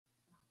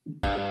Dig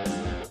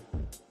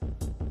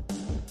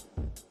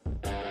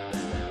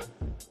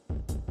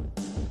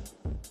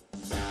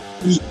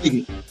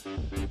it.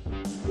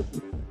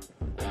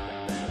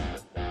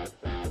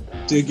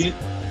 Dig it.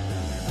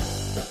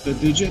 The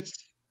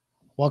digits.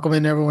 Welcome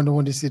in, everyone, to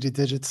WCD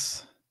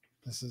Digits.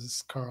 This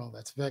is Carl.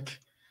 That's Vic.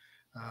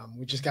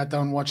 We just got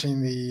done watching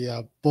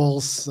the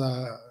Bulls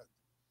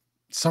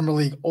Summer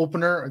League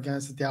opener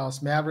against the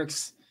Dallas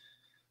Mavericks,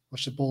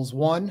 which the Bulls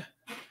won.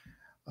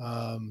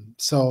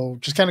 So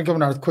just kind of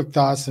giving our quick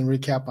thoughts and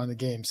recap on the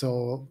game.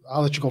 So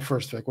I'll let you go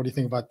first, Vic. What did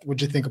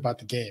you think about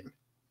the game?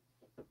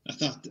 I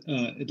thought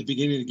at the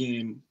beginning of the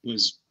game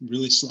was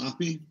really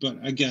sloppy, but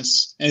I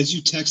guess as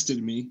you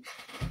texted me,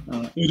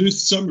 it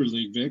is Summer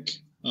League, Vic.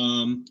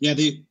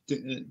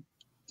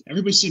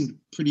 Everybody seemed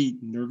pretty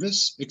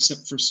nervous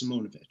except for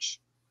Simonovic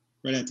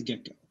right at the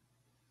get-go.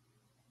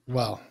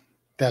 Well,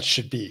 that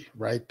should be,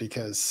 right?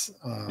 Because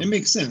it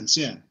makes sense,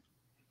 yeah.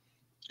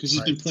 Because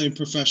he's been playing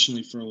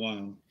professionally for a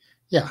while.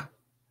 Yeah.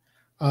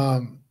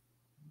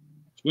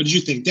 What did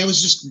you think? That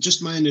was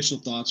just my initial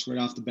thoughts right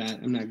off the bat.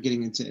 I'm not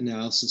getting into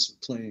analysis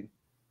of playing.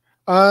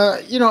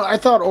 I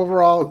thought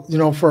overall,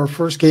 for our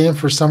first game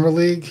for Summer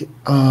League,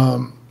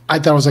 I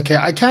thought it was okay.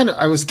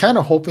 I was kind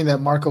of hoping that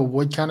Marko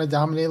would kind of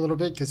dominate a little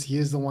bit because he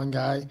is the one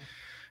guy.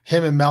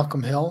 Him and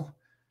Malcolm Hill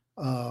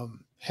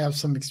have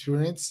some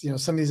experience.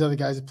 Some of these other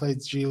guys that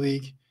played G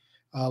League,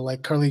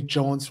 like Carlik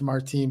Jones from our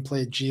team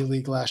played G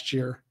League last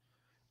year.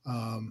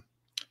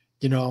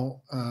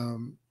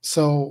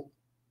 So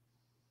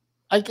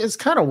it's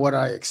kind of what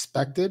I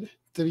expected,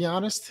 to be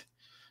honest.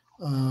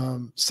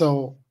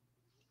 So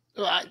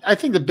I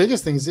think the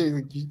biggest thing is,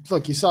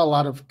 look, you saw a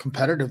lot of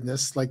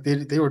competitiveness. Like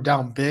they were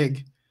down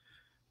big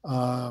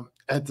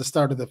at the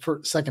start of the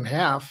second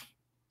half.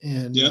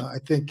 And I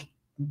think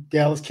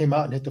Dallas came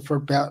out and hit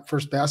the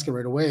first basket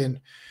right away.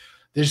 And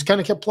they just kind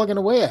of kept plugging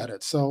away at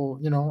it. So,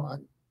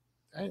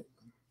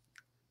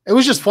 it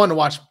was just fun to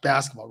watch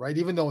basketball, right?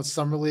 Even though it's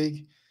Summer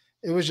League,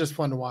 it was just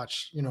fun to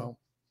watch,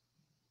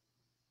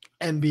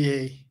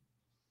 NBA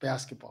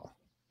basketball.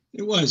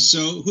 It was.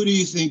 So who do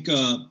you think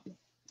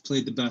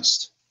played the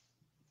best?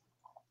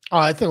 Oh,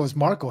 I think it was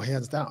Marko,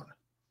 hands down.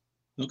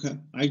 Okay,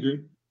 I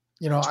agree.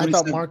 I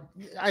thought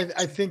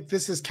I think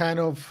this is kind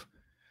of,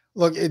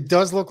 look, it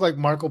does look like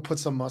Marko put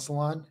some muscle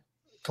on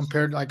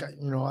compared, like,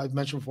 I've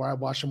mentioned before, I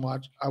watched him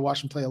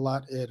play a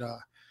lot at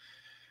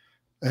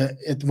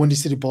the Windy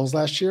City Bulls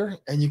last year,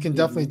 and you can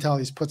definitely tell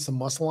he's put some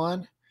muscle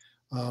on.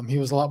 He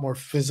was a lot more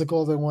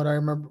physical than what I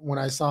remember when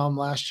I saw him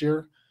last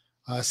year.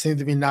 Seemed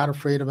to be not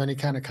afraid of any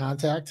kind of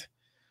contact.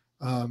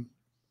 There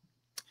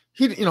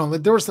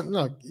was some.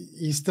 Look,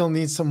 he still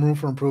needs some room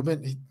for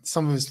improvement.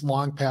 Some of his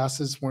long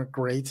passes weren't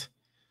great,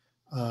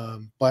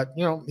 but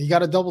he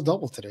got a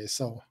double today.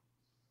 So,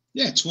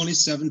 yeah,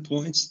 27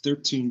 points,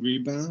 13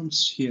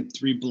 rebounds. He had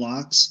 3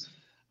 blocks.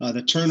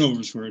 The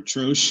turnovers were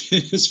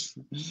atrocious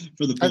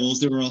for the Bulls.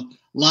 There were a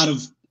lot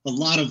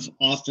of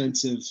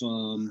offensive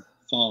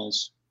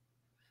fouls.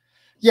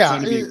 Yeah,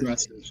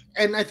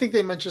 and I think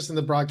they mentioned this in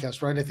the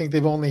broadcast, right? I think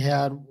they've only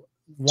had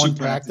one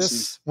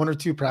or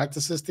two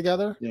practices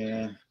together.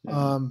 Yeah.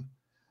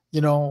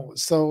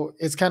 So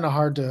it's kind of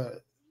hard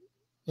to,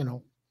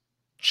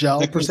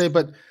 gel per se.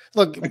 But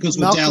look, that goes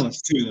with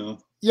Dallas too, though.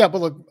 Yeah,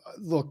 but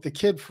look, the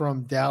kid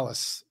from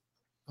Dallas,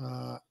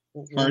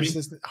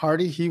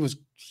 Hardy, he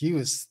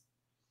was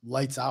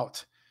lights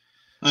out.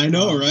 I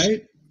know,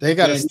 right? They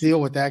got to steal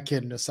with that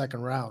kid in the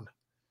second round.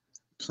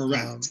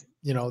 Correct.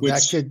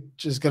 That kid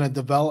is going to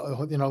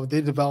develop. They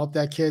develop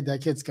that kid.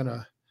 That kid's going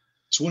to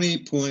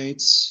 28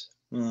 points.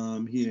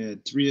 He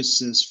had 3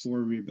 assists, 4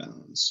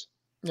 rebounds.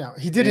 Yeah,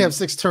 he did have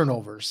 6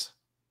 turnovers.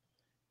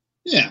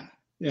 Yeah.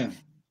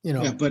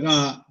 But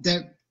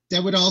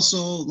that would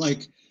also,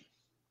 like,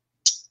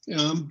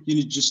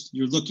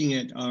 you're looking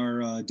at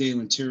our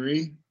Dalen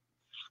Terry,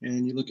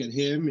 and you look at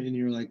him, and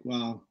you're like,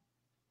 wow,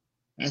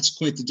 that's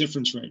quite the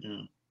difference right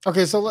now.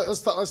 Okay, so let's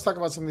talk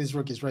about some of these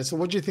rookies, right? So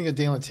what do you think of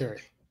Dalen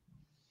Terry?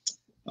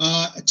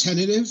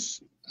 Tentative,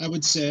 I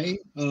would say,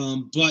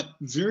 but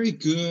very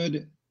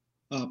good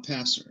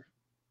passer.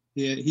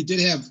 He did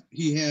have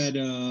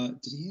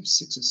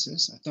 6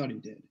 assists? I thought he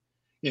did.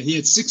 Yeah, he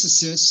had 6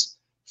 assists,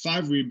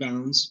 5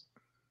 rebounds,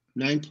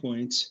 9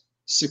 points,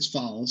 6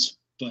 fouls,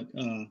 but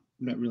I'm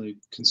not really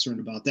concerned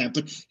about that.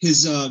 But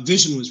his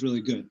vision was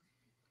really good.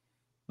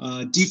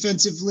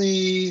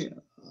 Defensively,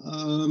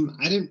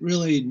 I didn't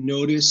really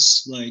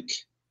notice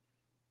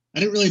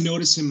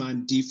him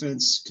on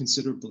defense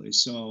considerably.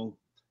 So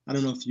I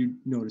don't know if you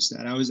noticed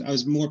that. I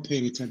was more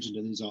paying attention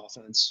to his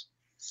offense.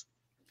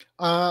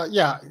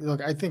 Yeah,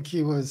 look, I think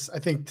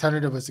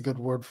tentative is a good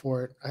word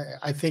for it.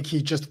 I think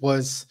he just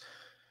was,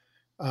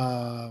 he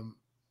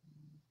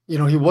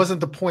wasn't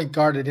the point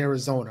guard at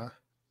Arizona,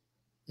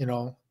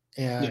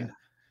 and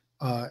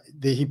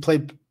he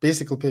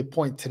basically played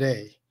point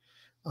today.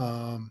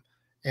 And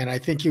I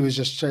think he was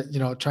just,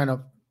 trying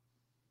to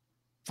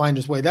find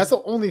his way. That's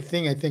the only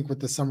thing I think with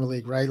the Summer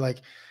League, right?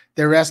 Like,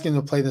 they're asking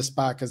him to play this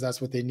spot because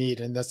that's what they need,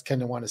 and that's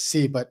kind of want to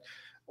see. But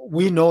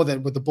we know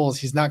that with the Bulls,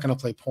 he's not going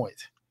to play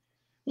point.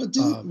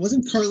 Well,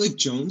 wasn't Carlik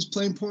Jones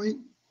playing point?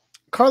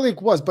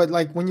 Carlik was, but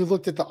like when you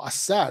looked at the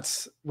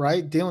sets,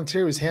 right? Dalen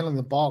Terry was handling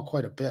the ball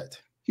quite a bit.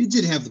 He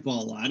did have the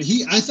ball a lot.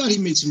 I thought he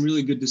made some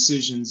really good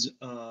decisions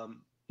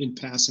in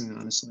passing,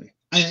 honestly.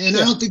 I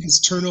don't think his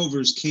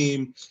turnovers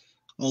came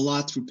a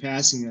lot through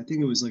passing. I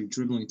think it was like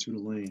dribbling through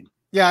the lane.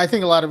 Yeah, I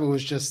think a lot of it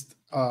was just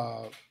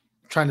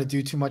trying to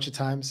do too much at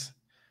times.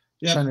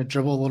 Yep. Trying to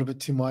dribble a little bit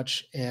too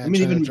much, and I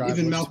mean, even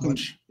Malcolm,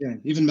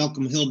 even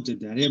Malcolm Hill did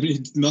that. I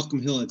mean,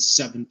 Malcolm Hill had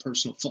 7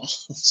 personal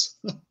fouls.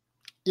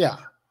 Yeah,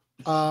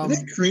 isn't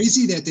that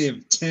crazy that they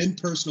have 10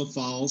 personal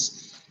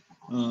fouls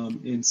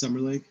in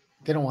Summer League?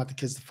 They don't want the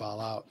kids to foul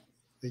out.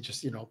 They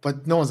just,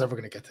 but no one's ever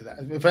going to get to that.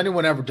 If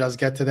anyone ever does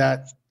get to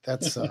that,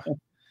 that's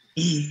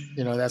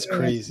that's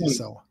crazy.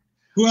 So,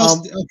 who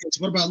else? Okay,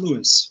 so what about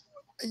Lewis?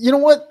 You know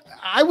what?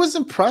 I was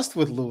impressed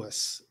with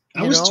Lewis.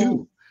 I was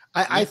too.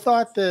 I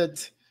thought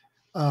that.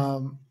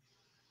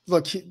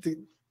 Look, he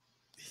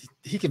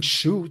can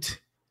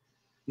shoot,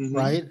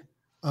 right?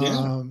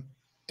 Yeah.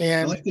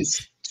 And I like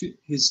his 2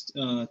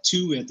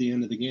 at the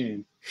end of the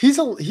game. He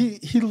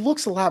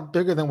looks a lot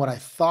bigger than what I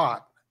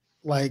thought.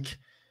 Like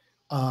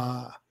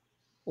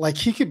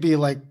he could be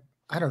like,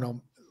 I don't know,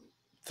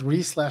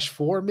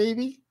 3/4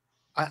 maybe.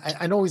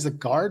 I know he's a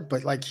guard,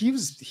 but like he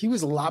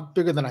was a lot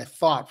bigger than I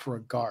thought for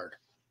a guard.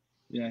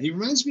 Yeah, he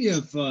reminds me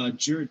of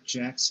Jarrett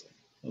Jackson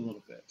a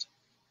little bit.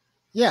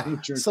 Yeah, I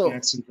think Jarrett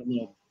Jackson's a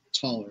little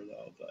taller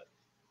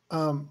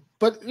though,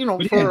 but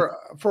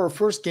for a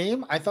first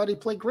game, I thought he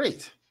played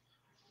great.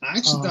 I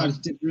actually thought he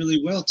did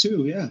really well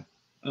too. Yeah,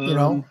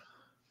 and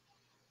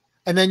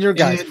then your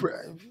guy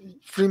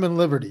Freeman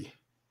Liberty.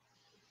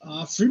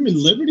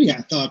 Freeman Liberty,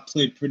 I thought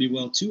played pretty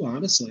well too.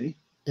 Honestly,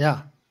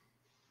 yeah,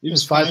 he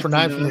was 5 for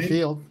 9 from the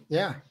field.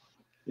 Yeah,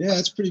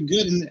 that's pretty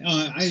good. And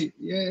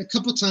a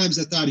couple times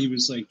I thought he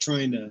was like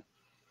trying to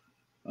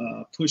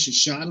push his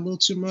shot a little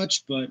too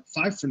much, but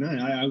 5 for 9.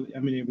 I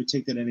mean, it would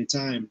take that any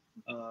time.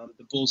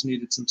 The Bulls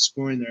needed some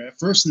scoring there. At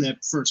first, in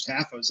that first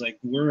half, I was like,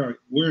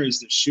 "Where is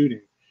the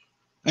shooting?"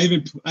 I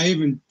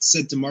even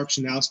said to Mark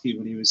Shinowski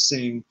when he was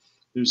saying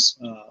there's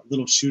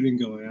little shooting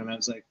going on, I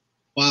was like,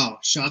 "Wow,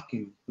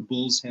 shocking! The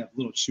Bulls have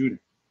little shooting."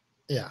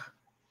 Yeah,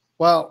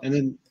 well, and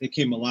then they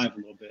came alive a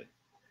little bit.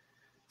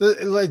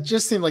 It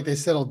just seemed like they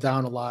settled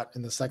down a lot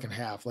in the second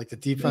half. Like the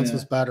defense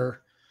was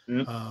better.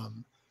 Yeah.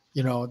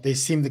 They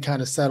seem to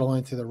kind of settle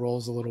into the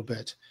roles a little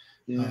bit.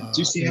 Yeah.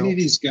 Do you see any of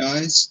these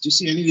guys? Do you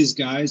see any of these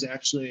guys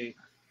actually?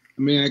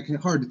 I mean,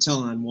 hard to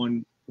tell on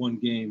one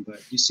game, but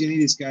do you see any of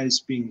these guys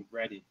being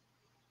ready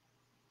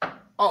to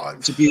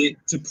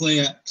play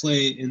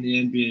in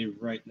the NBA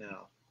right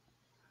now?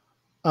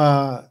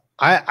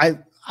 I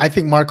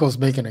think Marco's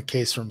making a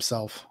case for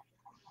himself.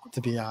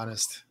 To be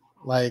honest,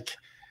 like,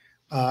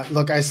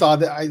 look, I saw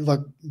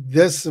that.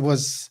 This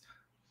was.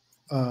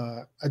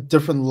 A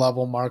different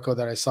level Marko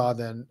that I saw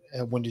than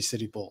at Windy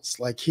City Bulls.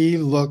 Like he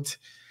looked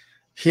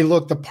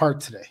the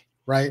part today,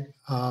 right?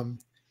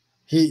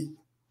 This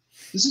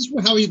is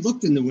how he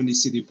looked in the Windy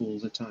City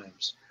Bulls at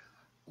times.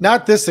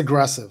 Not this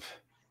aggressive.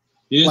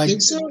 You didn't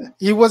think so?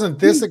 He wasn't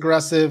this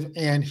aggressive,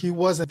 and he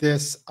wasn't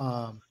this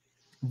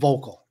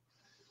vocal.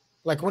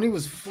 Like when he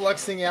was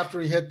flexing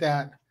after he hit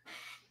that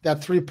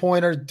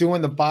 3-pointer,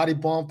 doing the body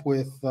bump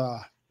with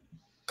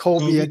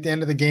Kobe at the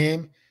end of the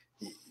game.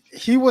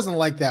 He wasn't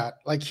like that.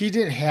 Like he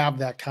didn't have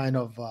that kind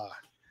of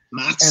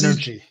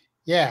energy.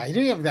 Yeah, he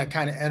didn't have that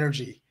kind of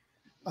energy.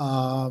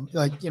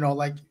 Like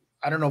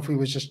I don't know if he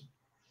was just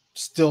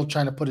still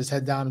trying to put his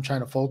head down and trying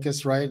to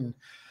focus, right, and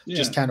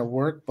just kind of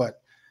work.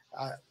 But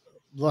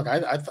look,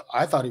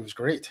 I thought he was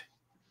great.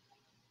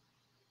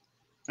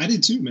 I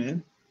did too,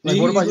 man. Like,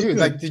 what about you?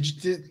 Like,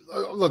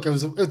 look?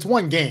 It's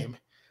one game,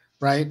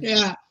 right?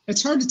 Yeah,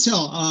 it's hard to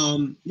tell.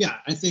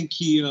 I think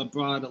he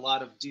brought a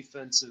lot of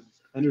defensive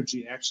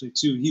energy actually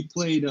too. He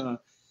played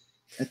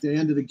at the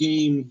end of the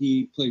game.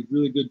 He played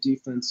really good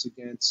defense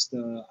against.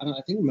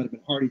 I think it might have been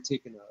Hardy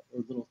taking a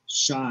little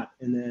shot,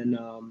 and then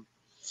I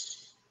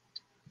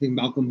think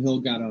Malcolm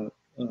Hill got a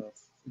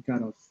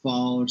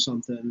foul or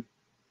something.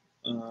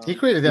 He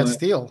created that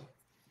steal.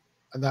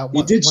 He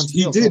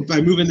did by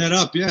moving that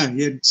up. Yeah,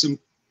 he had some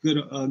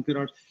good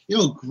art.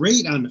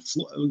 Great on the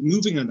floor,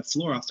 moving on the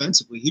floor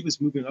offensively. He was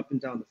moving up and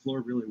down the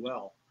floor really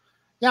well.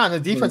 Yeah, on the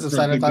defensive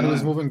side, I thought he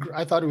was moving.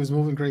 I thought he was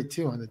moving great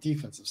too on the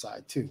defensive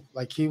side too.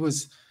 Like he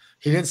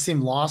didn't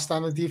seem lost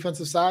on the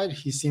defensive side.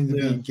 He seemed to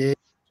be engaged.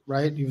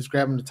 Right, he was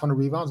grabbing a ton of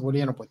rebounds. What did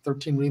he end up with?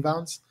 13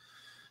 rebounds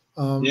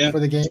for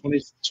the game.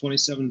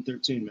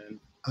 27-13, man.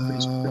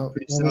 Pretty what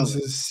was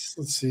this?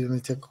 Let's see. Let me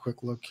take a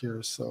quick look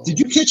here. So, did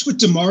you catch what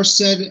DeMar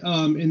said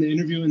in the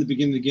interview in the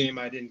beginning of the game?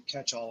 I didn't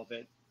catch all of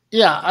it.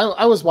 Yeah,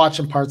 I was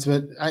watching parts of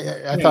it.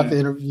 I thought the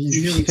interview. Did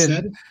you hear what he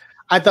said?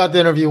 I thought the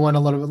interview went a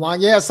little bit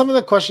long. Yeah, some of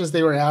the questions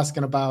they were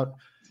asking about,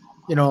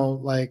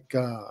 what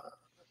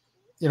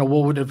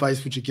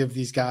advice would you give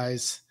these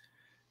guys?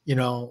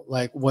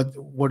 Like what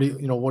do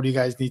you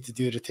guys need to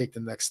do to take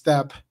the next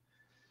step?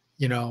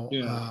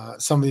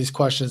 Some of these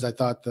questions I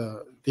thought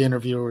the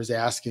interviewer was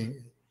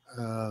asking.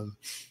 I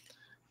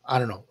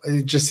don't know.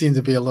 It just seemed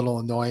to be a little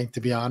annoying,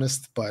 to be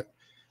honest. But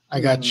I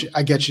got you.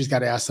 I get she's got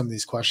to ask some of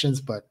these questions,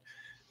 but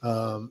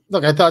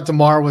look, I thought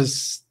DeMar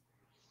was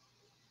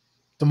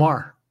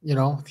DeMar. You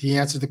know, he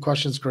answered the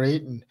questions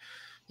great, and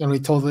he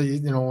told the,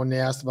 when they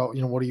asked about,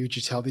 what do you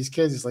tell these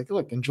kids? He's like,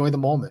 look, enjoy the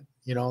moment.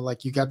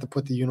 Like you got to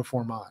put the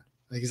uniform on.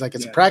 Like he's like,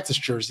 it's a practice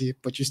jersey,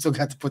 but you still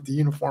got to put the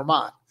uniform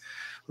on,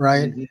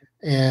 right?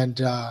 Mm-hmm. And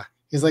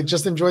he's like,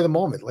 just enjoy the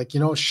moment. Like,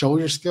 show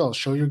your skills,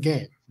 show your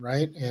game,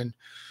 right? And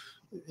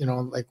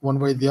like one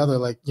way or the other,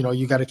 like,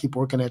 you got to keep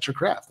working at your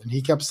craft. And he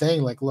kept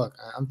saying, like, look,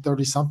 I'm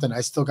 30 something.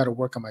 I still got to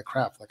work on my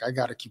craft. Like, I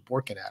got to keep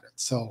working at it.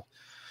 So,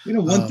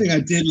 one thing I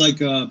did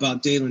like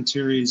about Dalen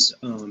Terry's,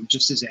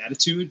 just his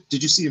attitude.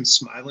 Did you see him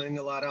smiling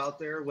a lot out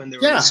there when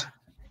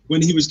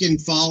when he was getting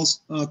fouls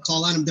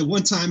called on him? The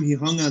one time he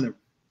hung on the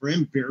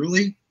rim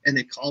barely, and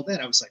they called that.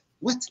 I was like,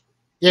 what?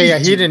 Yeah.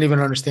 He didn't even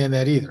understand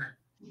that either.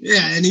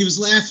 Yeah. And he was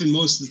laughing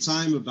most of the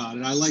time about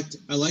it. I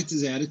liked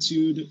his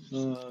attitude.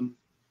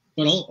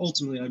 But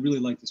ultimately, I really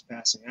like his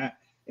passing.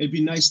 It'd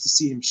be nice to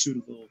see him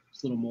shoot a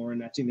little more,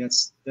 and I think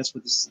that's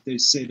what they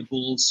say the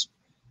Bulls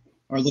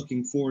are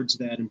looking forward to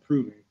that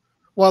improving.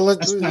 Well,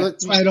 that's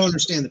why I don't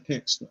understand the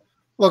picks, though.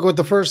 Look, with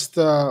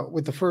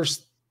the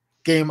first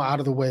game out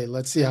of the way,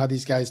 let's see how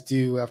these guys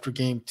do after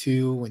game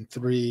 2 and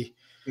 3.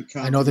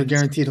 I know they're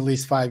guaranteed at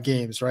least 5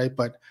 games, right?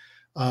 But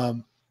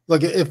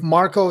look, if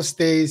Marko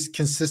stays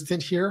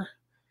consistent here.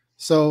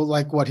 So,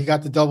 like, he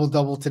got the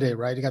double-double today,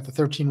 right? He got the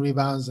 13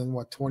 rebounds and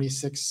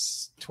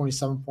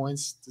 27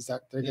 points. Did I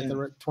get that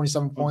right?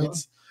 27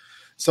 points.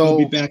 So he'll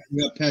be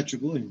backing up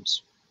Patrick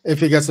Williams. If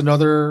he gets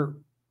another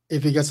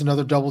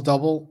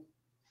double-double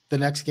the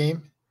next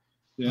game,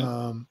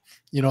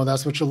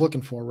 that's what you're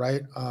looking for,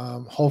 right?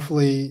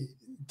 Hopefully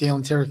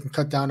Dalen Terry can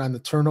cut down on the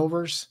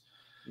turnovers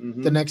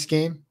the next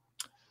game.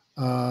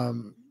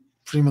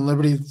 Freeman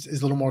Liberty is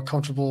a little more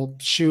comfortable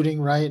shooting,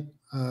 right?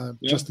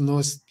 Justin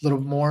Lewis a little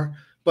bit more.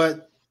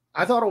 But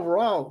I thought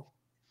overall,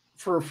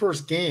 for a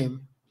first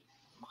game,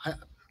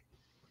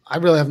 I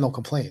really have no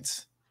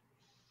complaints.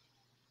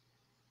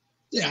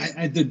 Yeah,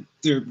 I did.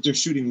 Their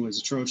shooting was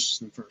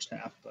atrocious in the first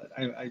half, but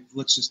I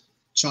let's just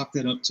chalk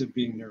that up to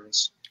being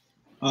nervous.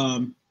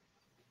 I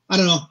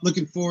don't know.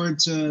 Looking forward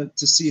to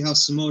see how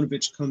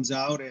Simonovic comes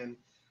out, and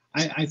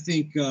I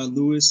think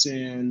Lewis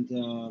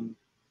and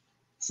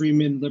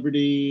Freeman,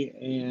 Liberty,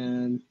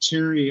 and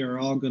Terry are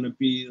all going to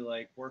be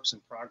like works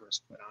in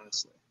progress, quite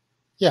honestly.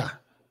 Yeah.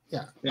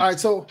 All right.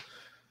 So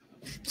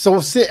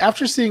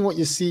after seeing what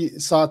you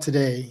saw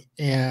today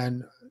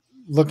and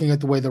looking at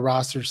the way the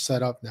roster's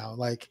set up now,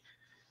 like,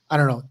 I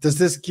don't know, does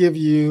this give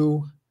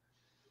you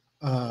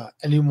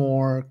any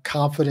more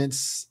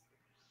confidence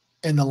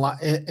in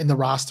the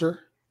roster?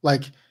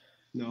 Like,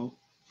 no,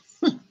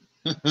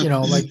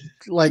 like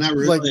not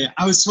really.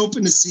 I was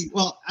hoping to see.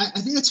 Well,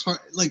 I think it's hard.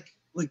 Like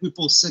we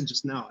both said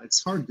just now,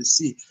 it's hard to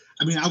see.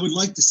 I mean, I would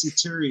like to see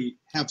Terry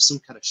have some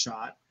kind of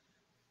shot.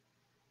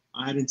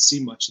 I didn't see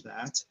much of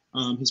that.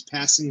 His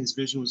passing, his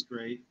vision was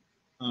great.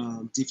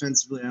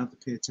 Defensively, I have to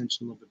pay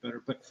attention a little bit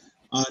better. But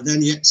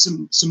then,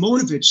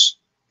 Simonovic,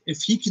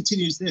 if he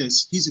continues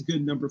this, he's a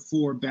good number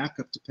 4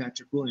 backup to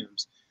Patrick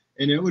Williams.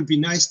 And it would be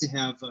nice to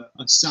have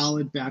a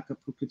solid backup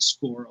who could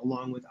score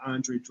along with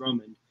Andre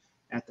Drummond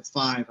at the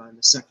 5 on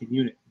the second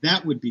unit.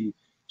 That would be,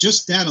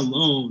 just that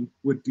alone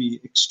would be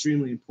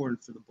extremely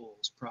important for the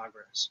Bulls'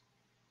 progress.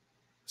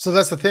 So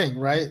that's the thing,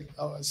 right?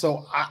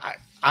 So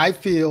I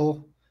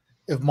feel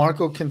if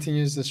Marko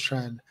continues this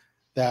trend,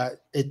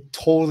 that it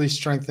totally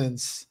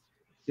strengthens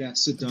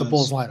the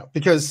Bulls lineup,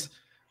 because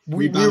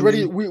we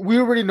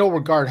already know we're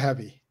guard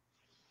heavy,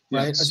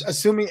 right? Yes.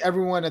 Assuming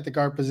everyone at the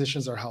guard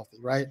positions are healthy,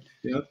 right?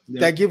 Yep.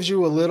 That gives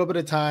you a little bit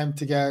of time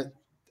to get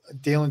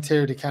Dalen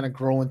Terry to kind of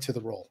grow into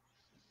the role,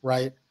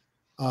 right?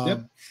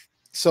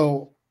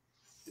 So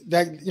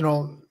that, you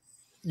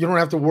don't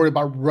have to worry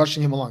about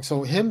rushing him along.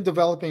 So him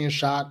developing a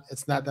shot,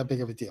 it's not that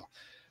big of a deal.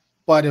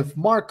 But if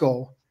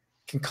Marko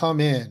can come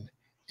in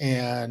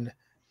and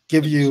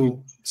give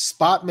you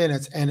spot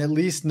minutes and at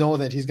least know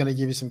that he's going to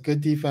give you some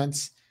good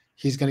defense,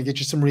 he's going to get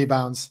you some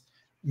rebounds,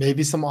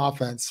 maybe some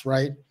offense,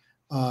 right?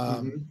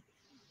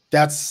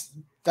 That's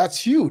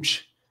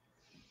huge,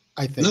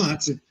 I think. No,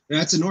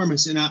 that's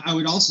enormous. And I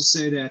would also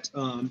say that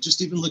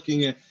just even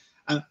looking at,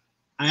 I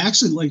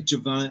actually like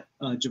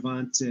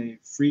Javante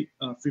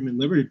Freeman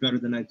Liberty better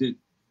than I did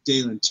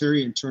Dalen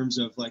Terry in terms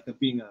of like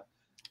being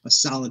a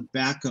solid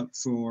backup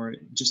for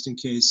just in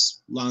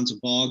case Lonzo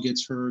Ball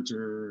gets hurt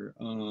or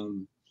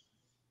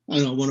I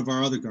don't know, one of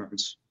our other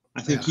guards.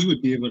 I think he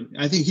would be able to,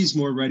 I think he's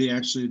more ready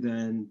actually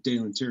than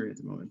Dalen Terry at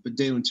the moment, but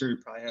Dalen Terry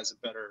probably has a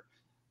better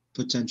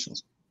potential.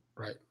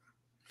 Right.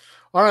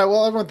 All right.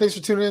 Well, everyone, thanks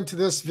for tuning into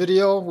this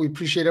video. We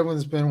appreciate everyone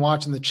that's been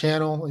watching the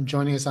channel and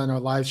joining us on our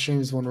live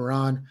streams when we're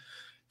on.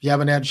 If you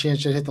haven't had a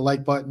chance yet, hit the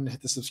like button,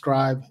 hit the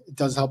subscribe. It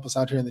does help us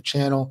out here in the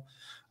channel.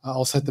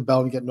 Also hit the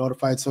bell and get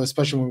notified. So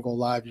especially when we go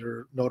live,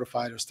 you're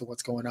notified as to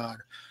what's going on.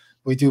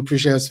 We do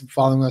appreciate us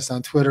following us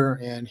on Twitter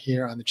and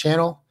here on the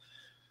channel.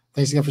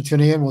 Thanks again for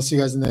tuning in. We'll see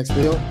you guys in the next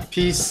video.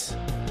 Peace,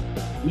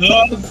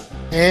 love,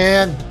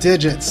 and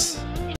digits.